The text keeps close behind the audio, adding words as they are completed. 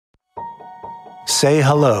Say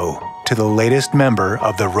hello to the latest member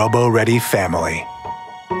of the Robo-Ready family.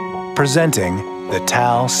 Presenting the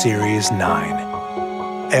TAL Series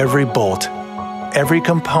 9. Every bolt, every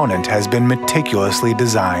component has been meticulously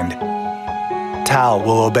designed. TAL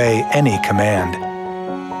will obey any command.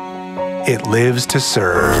 It lives to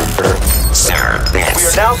serve. Serve this. We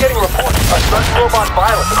are now getting reports of such robot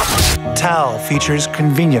violence. TAL features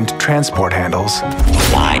convenient transport handles,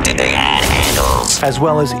 Why did they add handles? as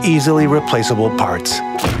well as easily replaceable parts,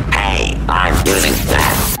 Hey, I'm using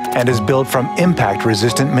that. and is built from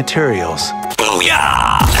impact-resistant materials.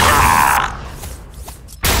 Booyah!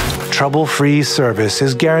 Trouble-free service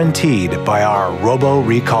is guaranteed by our Robo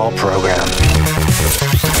Recall program.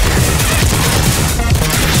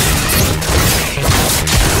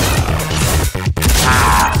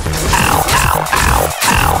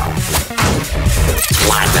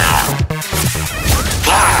 What now?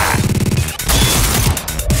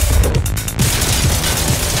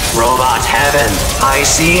 Robot heaven, I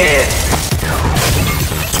see it.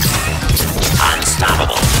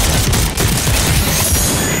 Unstoppable.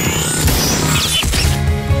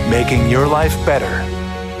 Making your life better,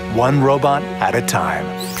 one robot at a time.